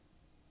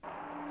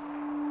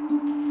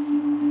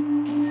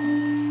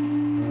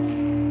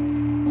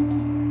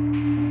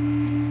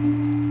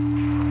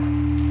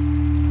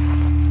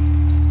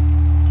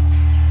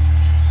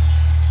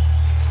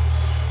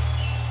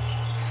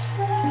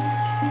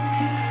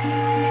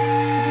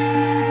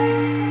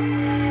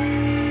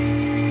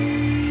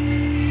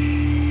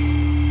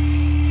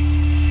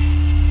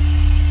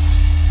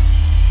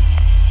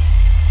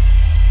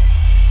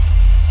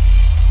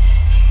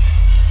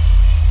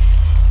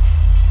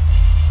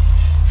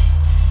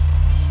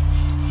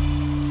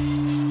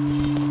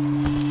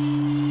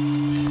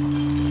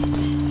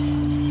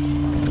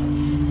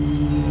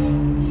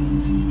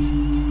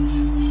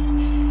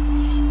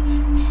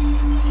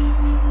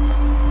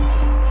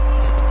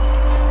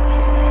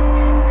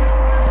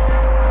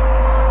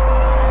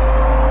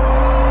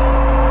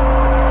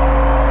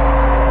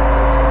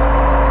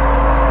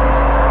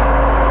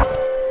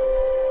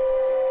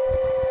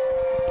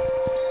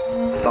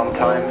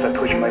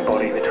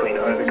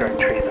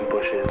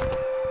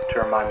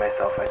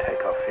myself, I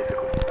take up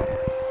physical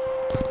space.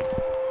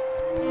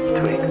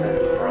 Twigs and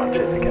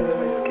branches against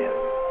my skin,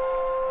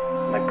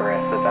 my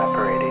breath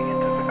evaporating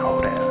into the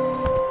cold air.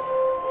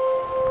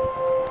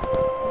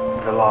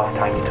 The last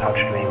time you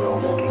touched me, we were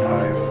walking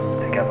home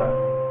together,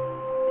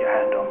 your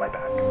hand on my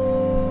back.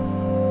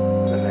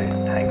 The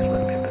moon hangs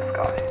limp in the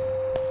sky.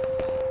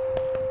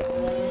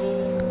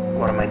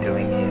 What am I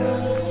doing here?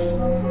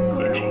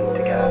 Itching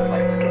to get out of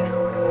my skin.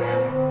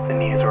 The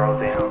news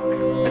rolls in,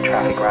 the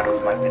traffic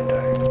rattles my window,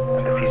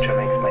 and the future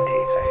makes my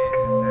teeth ache.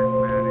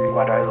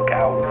 Why do I look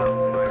outward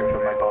for proof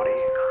of my body?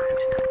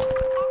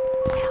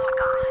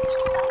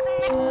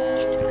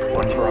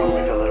 What's wrong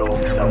with a little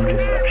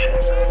self-deception?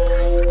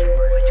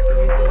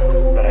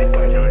 That I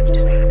don't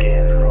need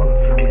skin on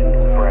skin,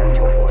 breath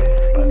or voice,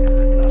 but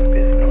none of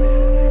this noise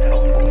is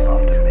helpful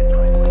after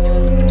midnight.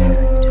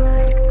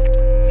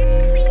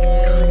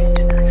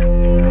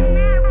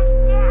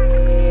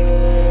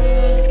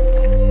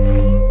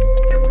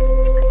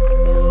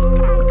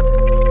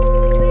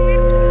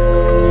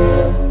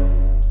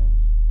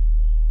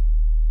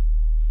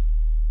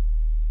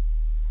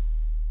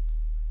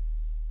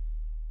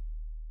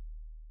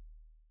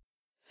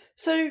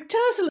 So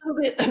tell us a little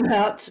bit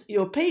about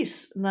your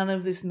piece, None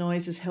of This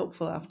Noise is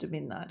Helpful After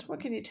Midnight. What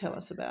can you tell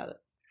us about it?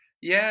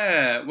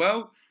 Yeah,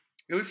 well,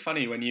 it was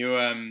funny when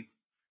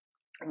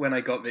when I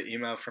got the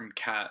email from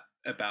Kat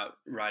about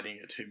writing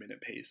a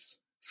 2-minute piece,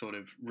 sort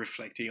of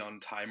reflecting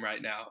on time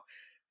right now.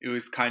 It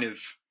was kind of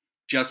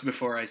just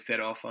before I set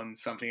off on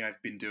something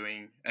I've been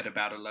doing at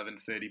about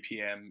 11:30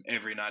 p.m.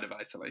 every night of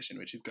isolation,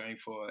 which is going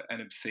for an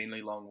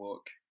obscenely long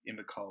walk in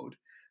the cold.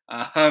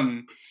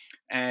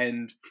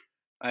 And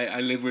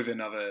I live with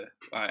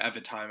at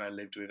the time I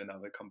lived with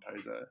another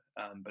composer,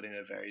 but in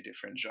a very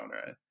different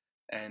genre.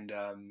 And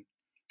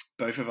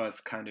both of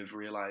us kind of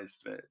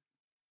realized that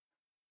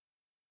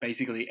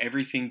basically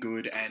everything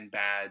good and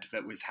bad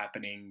that was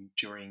happening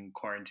during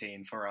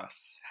quarantine for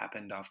us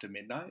happened after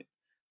midnight.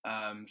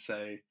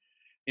 So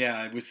yeah,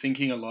 I was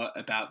thinking a lot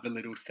about the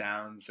little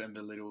sounds and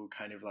the little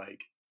kind of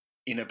like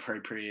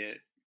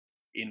inappropriate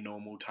in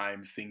normal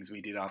times things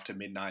we did after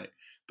midnight.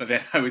 But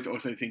then I was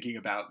also thinking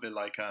about the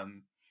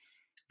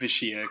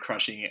sheer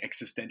crushing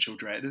existential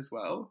dread as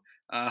well.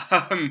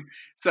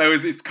 So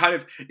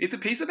it's a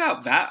piece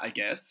about that, I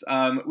guess,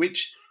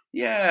 which,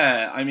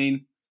 yeah, I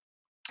mean,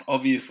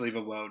 obviously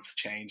the world's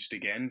changed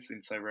again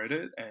since I wrote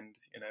it, and,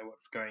 you know,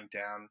 what's going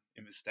down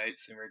in the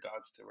States in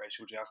regards to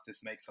racial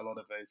justice makes a lot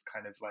of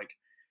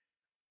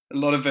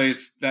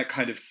that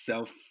kind of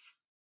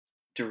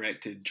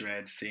self-directed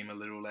dread seem a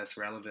little less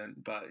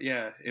relevant. But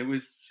yeah, it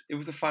was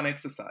a fun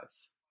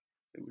exercise.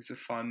 It was a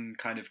fun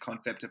kind of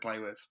concept to play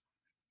with.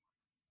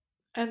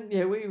 And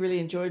yeah, we really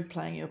enjoyed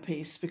playing your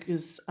piece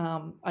because,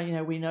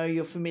 we know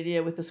you're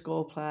familiar with the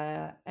score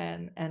player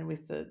and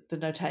with the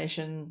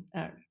notation,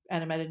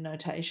 animated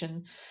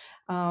notation.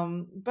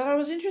 But I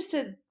was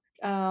interested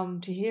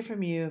to hear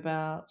from you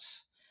about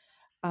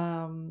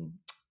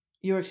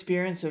your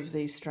experience of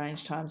these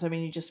strange times. I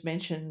mean, you just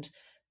mentioned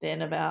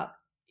then about,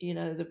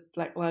 the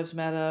Black Lives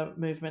Matter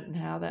movement and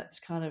how that's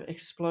kind of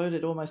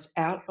exploded almost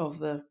out of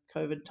the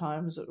COVID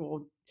times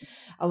or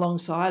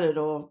alongside it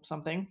or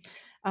something.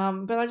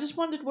 But I just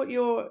wondered what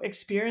your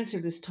experience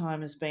of this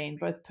time has been,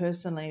 both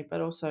personally,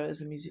 but also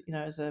as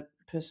as a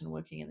person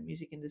working in the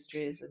music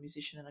industry, as a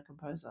musician and a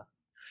composer.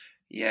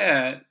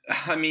 Yeah,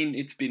 I mean,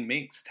 it's been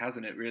mixed,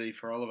 hasn't it, really,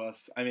 for all of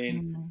us? I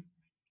mean,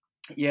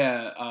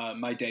 yeah,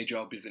 my day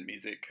job isn't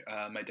music.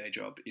 My day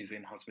job is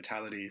in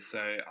hospitality.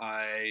 So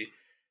I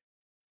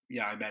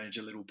manage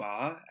a little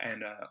bar,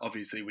 and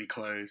obviously we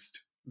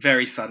closed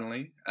very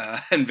suddenly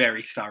and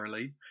very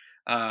thoroughly.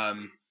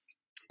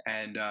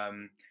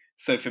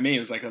 So for me, it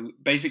was like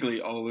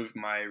basically all of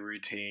my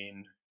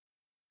routine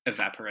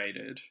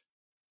evaporated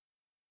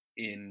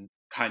in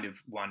kind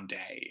of one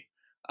day.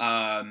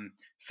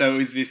 So it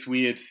was this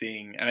weird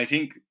thing, and I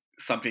think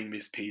something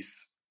this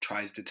piece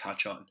tries to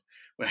touch on,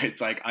 where it's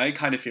like I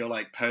kind of feel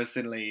like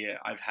personally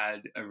I've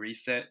had a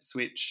reset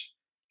switch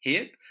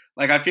hit.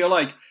 Like I feel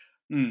like,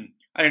 I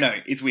don't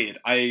know, it's weird.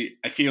 I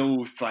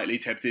feel slightly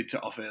tempted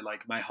to offer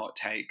like my hot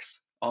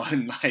takes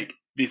on like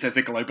this as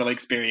a global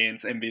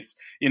experience and this,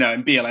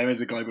 and BLM as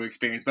a global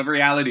experience. But the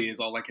reality is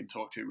all I can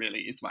talk to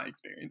really is my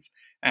experience.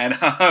 And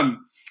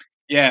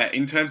yeah,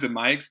 in terms of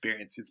my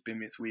experience, it's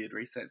been this weird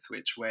reset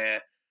switch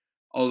where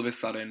all of a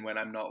sudden when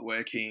I'm not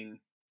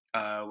working,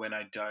 when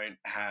I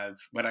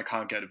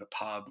can't go to the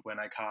pub, when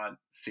I can't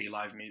see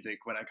live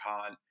music, when I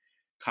can't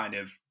kind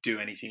of do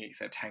anything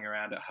except hang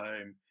around at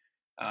home,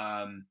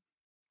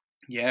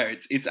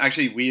 it's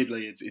actually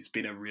weirdly, it's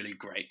been a really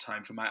great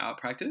time for my art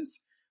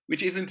practice,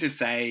 which isn't to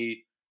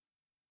say,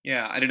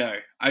 I don't know,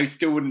 I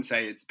still wouldn't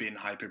say it's been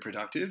hyper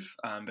productive.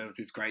 There was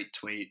this great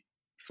tweet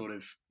sort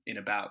of in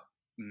about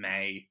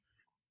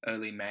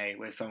early May,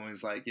 where someone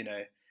was like,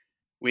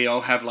 we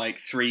all have like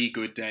 3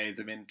 good days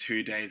and then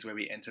 2 days where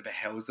we enter the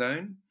hell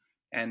zone.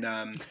 And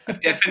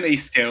I've definitely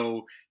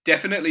still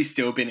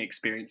been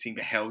experiencing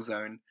the hell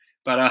zone.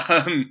 But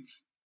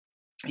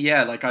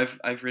like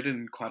I've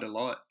written quite a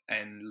lot,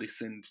 and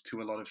listened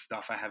to a lot of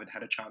stuff I haven't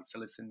had a chance to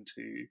listen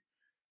to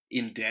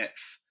in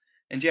depth.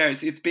 And yeah,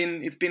 it's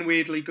been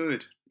weirdly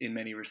good in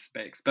many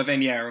respects. But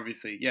then yeah,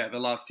 obviously, yeah, the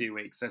last few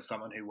weeks as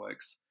someone who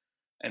works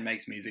and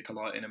makes music a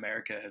lot in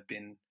America have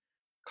been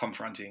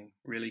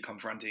really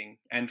confronting,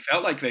 and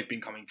felt like they've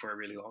been coming for a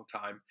really long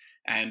time.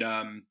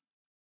 And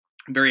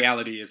the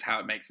reality is how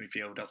it makes me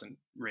feel doesn't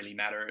really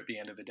matter at the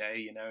end of the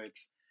day.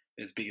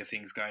 There's bigger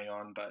things going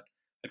on, but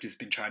I've just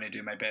been trying to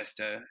do my best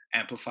to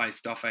amplify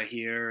stuff I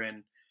hear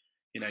and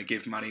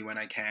give money when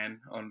I can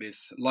on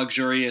this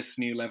luxurious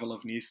new level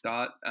of New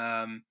Start.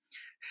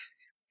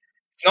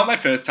 It's not my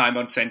first time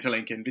on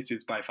Centrelink, and this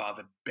is by far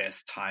the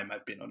best time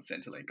I've been on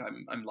Centrelink.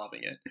 I'm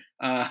loving it.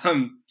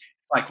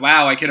 It's like,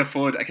 wow, I can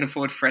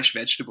afford fresh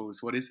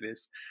vegetables. What is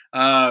this?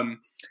 And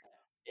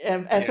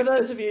for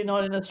those of you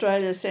not in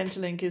Australia,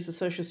 Centrelink is a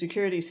social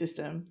security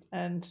system,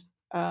 and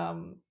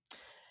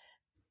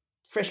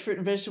fresh fruit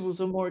and vegetables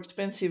are more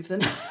expensive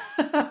than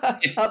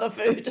other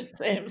food, it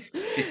seems.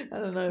 I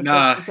don't know if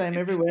that's the same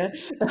everywhere.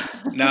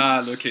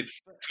 Look,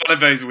 it's one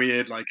of those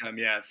weird,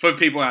 for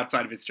people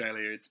outside of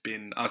Australia,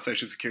 our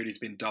social security's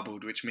been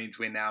doubled, which means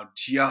we're now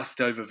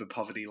just over the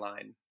poverty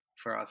line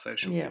for our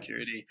social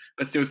security,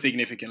 but still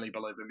significantly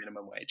below the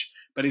minimum wage.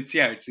 But it's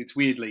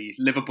weirdly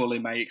livable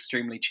in my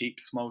extremely cheap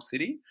small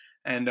city.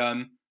 And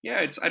I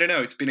don't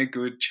know, it's been a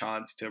good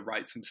chance to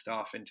write some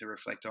stuff and to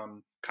reflect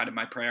on kind of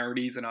my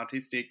priorities and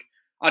artistic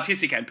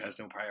and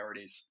personal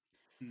priorities.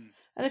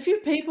 And a few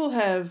people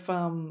have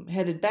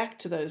headed back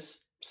to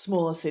those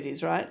smaller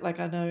cities, right? Like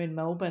I know in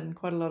Melbourne,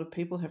 quite a lot of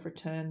people have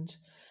returned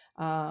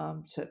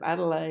to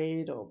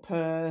Adelaide or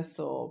Perth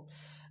or,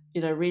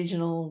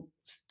 regional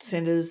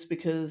centres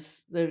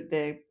because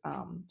their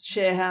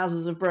share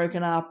houses have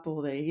broken up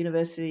or their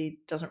university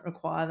doesn't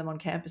require them on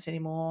campus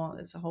anymore.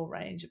 There's a whole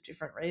range of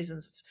different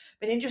reasons. It's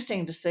been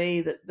interesting to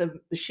see that the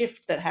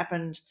shift that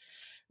happened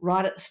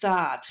right at the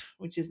start,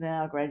 which is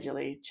now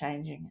gradually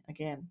changing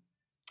again.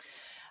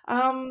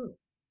 And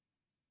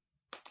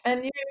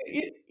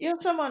you're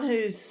someone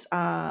who's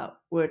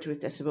worked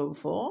with Decibel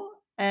before,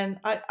 and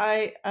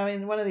I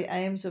mean, one of the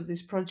aims of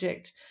this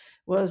project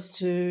was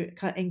to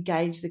kind of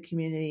engage the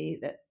community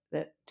that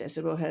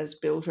Decibel has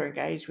built or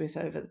engaged with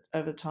over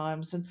the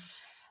times. And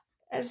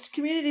has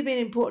community been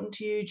important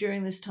to you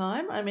during this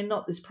time? I mean,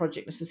 not this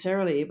project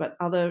necessarily, but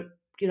other.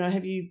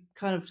 Have you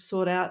kind of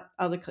sought out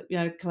other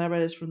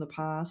collaborators from the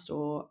past,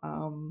 or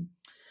kind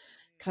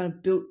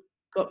of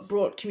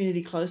brought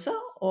community closer,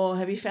 or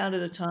have you found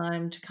it a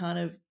time to kind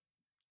of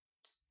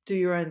do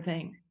your own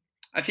thing?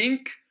 I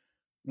think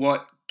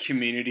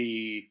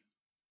community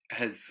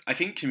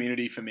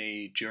for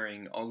me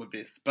during all of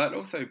this, but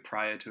also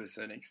prior to a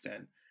certain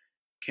extent,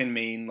 can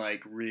mean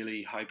like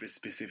really hyper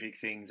specific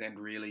things and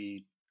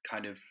really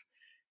kind of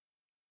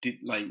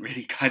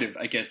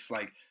I guess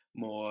like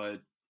more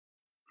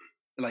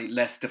like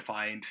less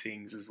defined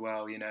things as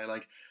well.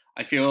 Like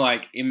I feel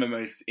like in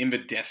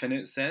the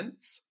definite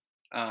sense,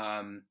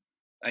 in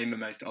the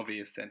most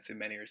obvious sense in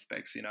many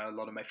respects, a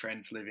lot of my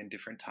friends live in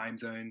different time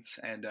zones,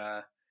 and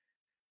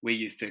we're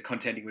used to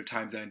contending with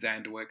time zones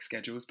and work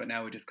schedules, but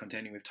now we're just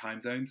contending with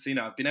time zones. So,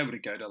 I've been able to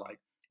go to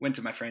went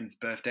to my friend's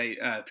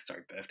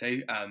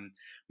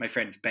my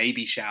friend's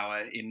baby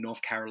shower in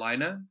North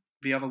Carolina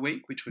the other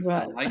week, which was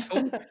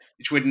delightful,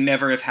 which would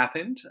never have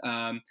happened.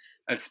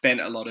 I've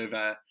spent a lot of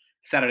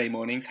Saturday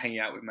mornings hanging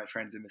out with my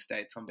friends in the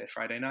States on their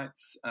Friday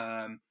nights.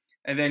 And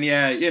then,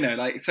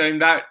 so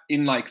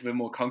in the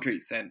more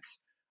concrete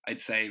sense,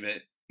 I'd say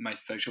that my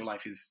social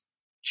life has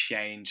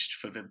changed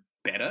for the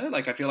better.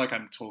 Like, I feel like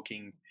I'm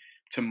talking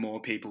to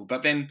more people,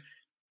 but then,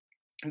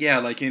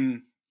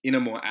 in a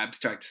more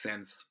abstract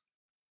sense,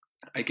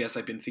 I guess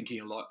I've been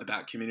thinking a lot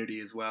about community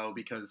as well,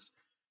 because,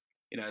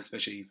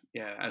 especially,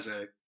 as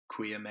a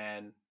queer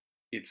man,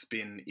 it's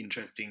been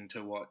interesting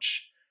to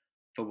watch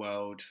the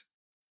world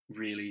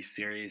really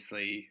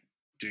seriously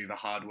do the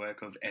hard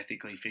work of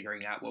ethically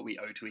figuring out what we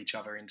owe to each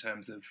other in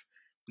terms of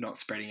not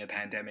spreading a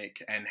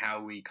pandemic, and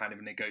how we kind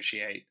of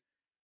negotiate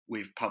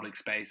with public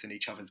space and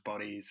each other's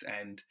bodies.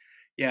 And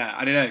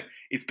I don't know,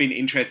 it's been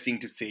interesting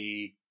to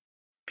see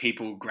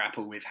people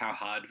grapple with how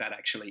hard that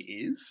actually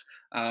is.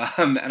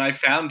 And I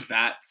found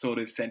that sort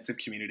of sense of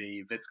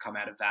community that's come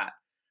out of that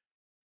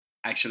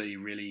actually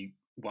really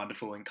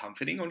wonderful and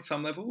comforting on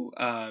some level.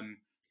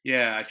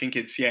 I think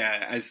it's,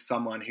 as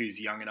someone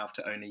who's young enough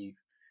to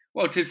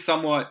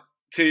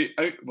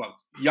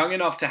young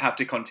enough to have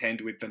to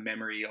contend with the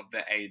memory of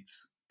the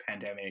AIDS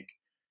pandemic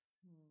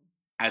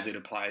as it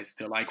applies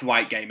to like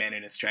white gay men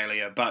in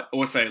Australia, but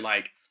also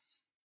like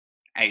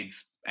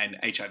AIDS and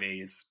HIV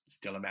is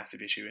still a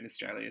massive issue in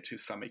Australia to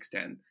some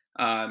extent.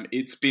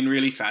 It's been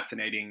really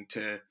fascinating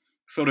to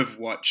sort of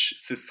watch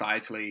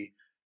societally.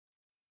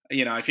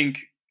 I think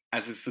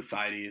as a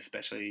society,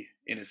 especially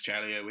in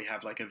Australia, we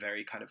have like a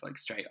very kind of like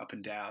straight up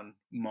and down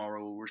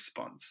moral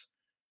response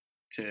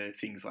to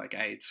things like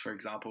AIDS, for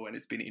example. And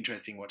it's been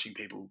interesting watching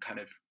people kind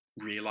of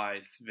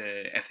realize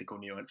the ethical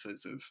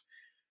nuances of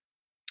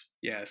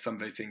yeah, some of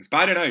those things. But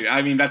I don't know.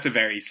 I mean, that's a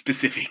very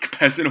specific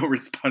personal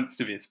response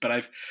to this,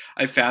 but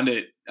I found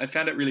it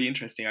really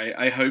interesting.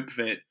 I hope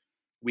that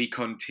we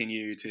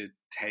continue to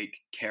take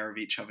care of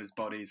each other's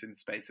bodies and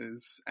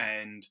spaces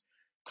and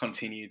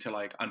continue to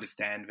like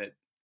understand that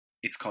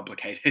it's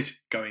complicated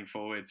going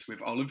forwards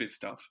with all of this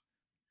stuff.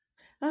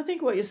 I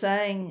think what you're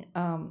saying,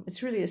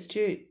 it's really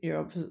astute,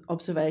 your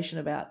observation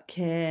about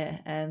care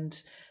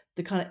and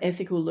the kind of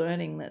ethical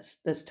learning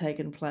that's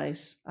taken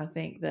place. I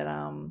think that,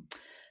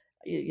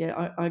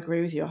 yeah, I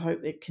agree with you. I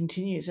hope it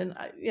continues. And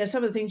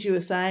some of the things you were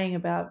saying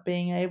about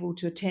being able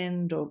to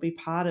attend or be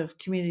part of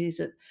communities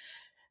that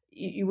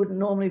you wouldn't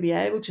normally be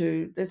able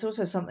to, there's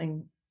also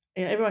something,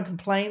 everyone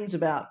complains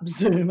about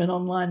Zoom and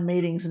online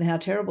meetings and how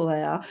terrible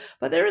they are,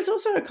 but there is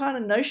also a kind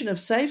of notion of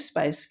safe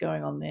space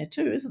going on there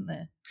too, isn't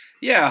there?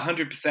 Yeah,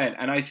 100%.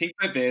 And I think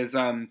that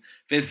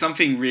there's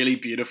something really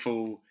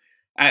beautiful.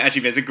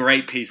 Actually, there's a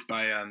great piece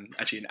by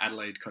actually an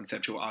Adelaide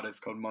conceptual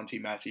artist called Monty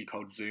Massey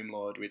called Zoom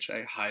Lord, which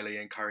I highly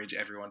encourage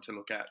everyone to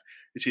look at,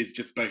 which is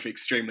just both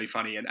extremely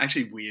funny and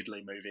actually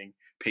weirdly moving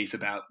piece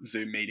about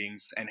Zoom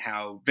meetings and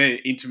how the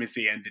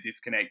intimacy and the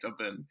disconnect of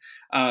them.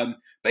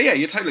 But yeah,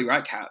 you're totally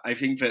right, Kat. I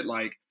think that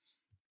like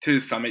to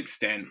some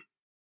extent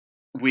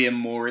we are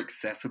more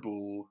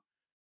accessible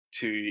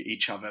to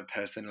each other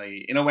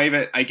personally in a way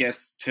that I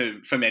guess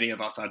for many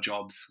of us, our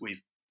jobs,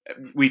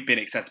 we've been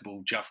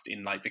accessible just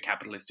in like the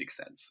capitalistic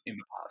sense in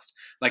the past.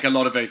 Like a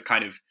lot of those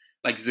kind of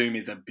like Zoom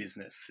is a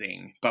business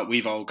thing, but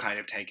we've all kind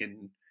of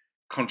taken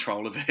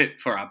control of it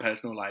for our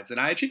personal lives. And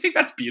I actually think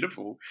that's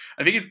beautiful.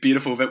 I think it's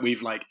beautiful that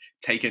we've like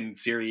taken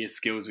serious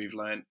skills we've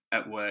learned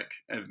at work,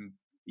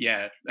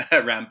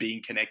 around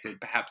being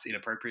connected, perhaps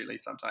inappropriately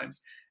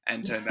sometimes,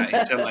 and turn that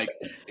into like,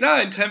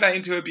 and turn that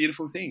into a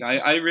beautiful thing.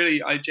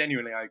 I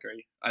genuinely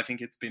agree. I think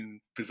it's been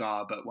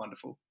bizarre, but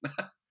wonderful.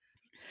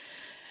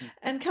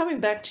 And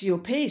coming back to your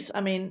piece, I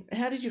mean,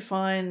 how did you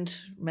find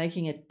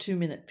making a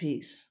 2-minute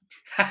piece?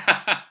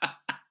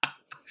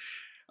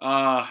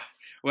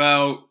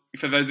 Well,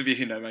 for those of you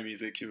who know my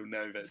music, you'll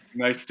know that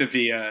most of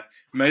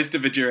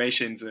the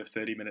durations are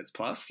 30 minutes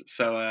plus.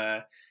 So,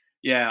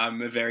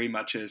 I'm a very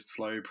much a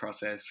slow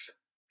process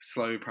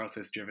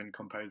driven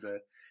composer.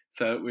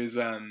 So it was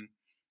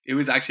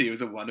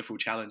a wonderful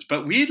challenge.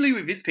 But weirdly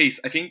with this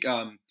piece, I think,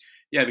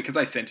 because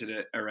I centered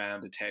it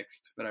around a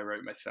text that I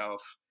wrote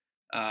myself,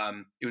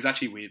 it was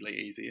actually weirdly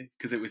easier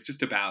because it was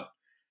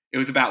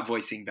about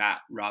voicing that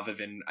rather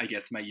than, I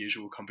guess, my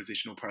usual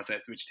compositional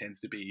process, which tends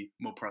to be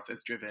more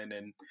process driven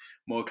and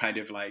more kind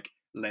of like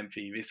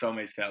lengthy. This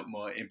almost felt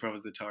more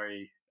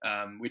improvisatory,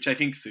 which I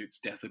think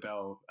suits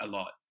Decibel a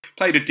lot.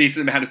 Played a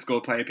decent amount of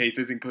score player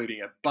pieces,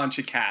 including a bunch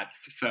of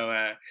cats. So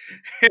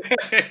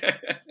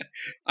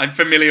I'm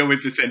familiar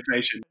with the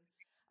sensation.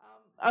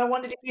 I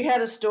wondered if you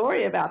had a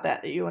story about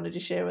that you wanted to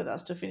share with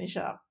us to finish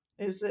up.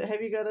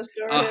 Have you got a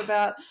story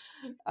about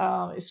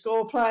a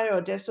score play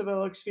or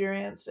Decibel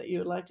experience that you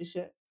would like to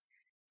share?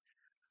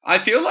 I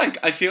feel like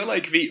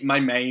my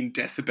main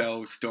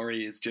Decibel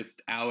story is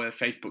just our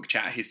Facebook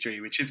chat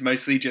history, which is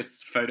mostly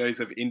just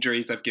photos of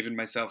injuries I've given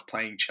myself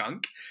playing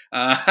Chunk.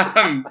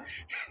 For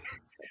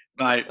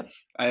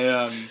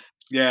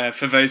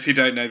those who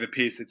don't know the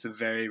piece, it's a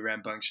very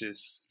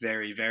rambunctious,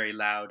 very, very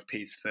loud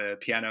piece for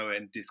piano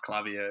and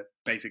disclavier,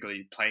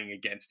 basically playing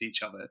against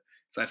each other.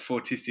 It's like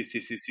fortissimo,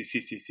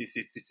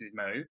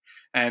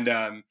 and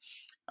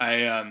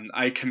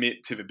I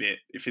commit to the bit.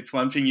 If it's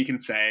one thing you can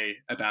say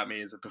about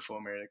me as a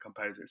performer and a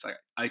composer, it's like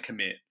I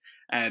commit.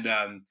 And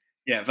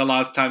the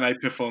last time I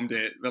performed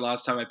it,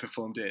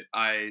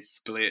 I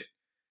split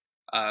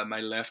my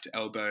left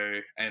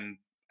elbow and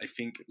I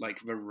think like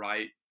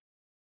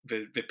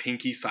the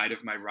pinky side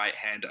of my right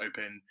hand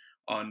open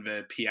on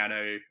the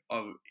piano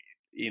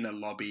in a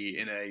lobby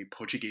in a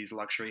Portuguese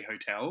luxury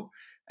hotel.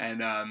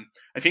 And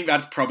I think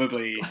that's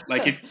probably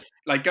like if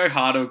like go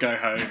hard or go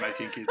home, I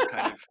think is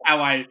kind of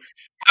how I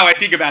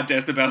think about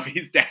Decibel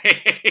these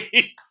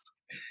days.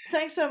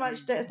 Thanks so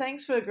much.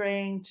 Thanks for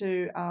agreeing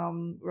to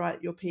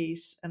write your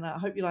piece, and I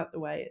hope you like the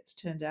way it's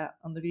turned out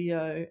on the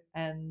video.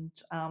 And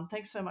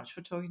thanks so much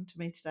for talking to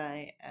me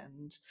today.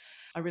 And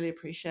I really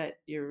appreciate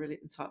your really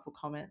insightful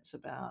comments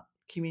about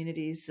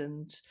communities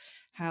and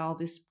how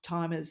this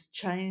time has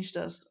changed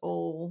us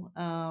all.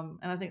 And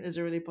I think there's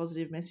a really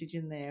positive message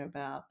in there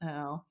about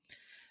how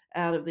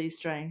out of these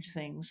strange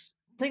things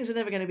are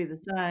never going to be the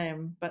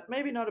same, but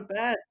maybe not in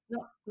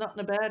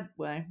a bad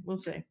way. We'll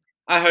see.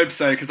 I hope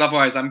so, because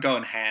otherwise I'm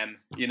going ham,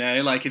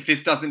 like if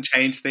this doesn't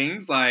change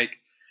things, like,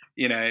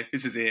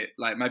 this is it.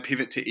 Like my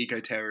pivot to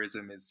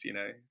eco-terrorism is,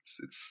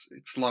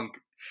 it's long.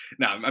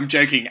 No, I'm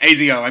joking.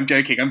 ASIO, I'm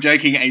joking,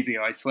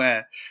 ASIO, I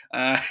swear.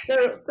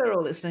 They're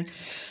all listening.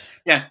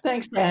 Yeah.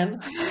 Thanks, Dan.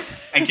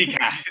 Thank you,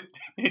 Kat.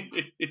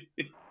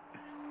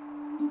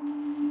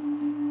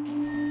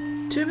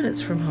 2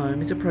 Minutes from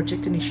Home is a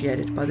project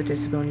initiated by the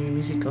Decibel New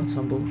Music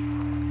Ensemble.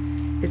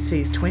 It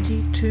sees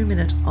 20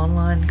 2-minute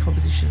online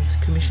compositions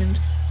commissioned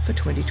for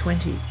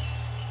 2020.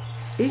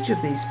 Each of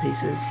these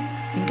pieces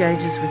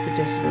engages with the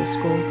Decibel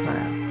Score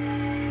Player,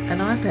 an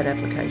iPad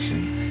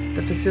application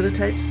that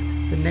facilitates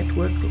the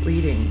networked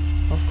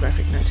reading of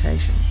graphic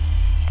notation.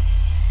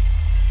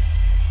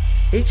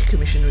 Each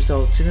commission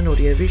results in an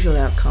audiovisual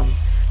outcome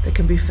that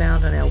can be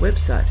found on our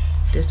website,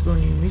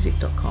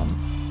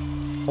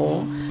 decibelnewmusic.com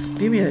or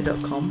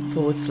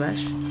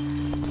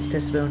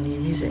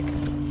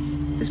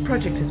vimeo.com/decibelnewmusic. This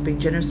project has been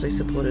generously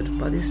supported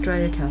by the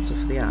Australia Council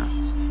for the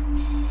Arts.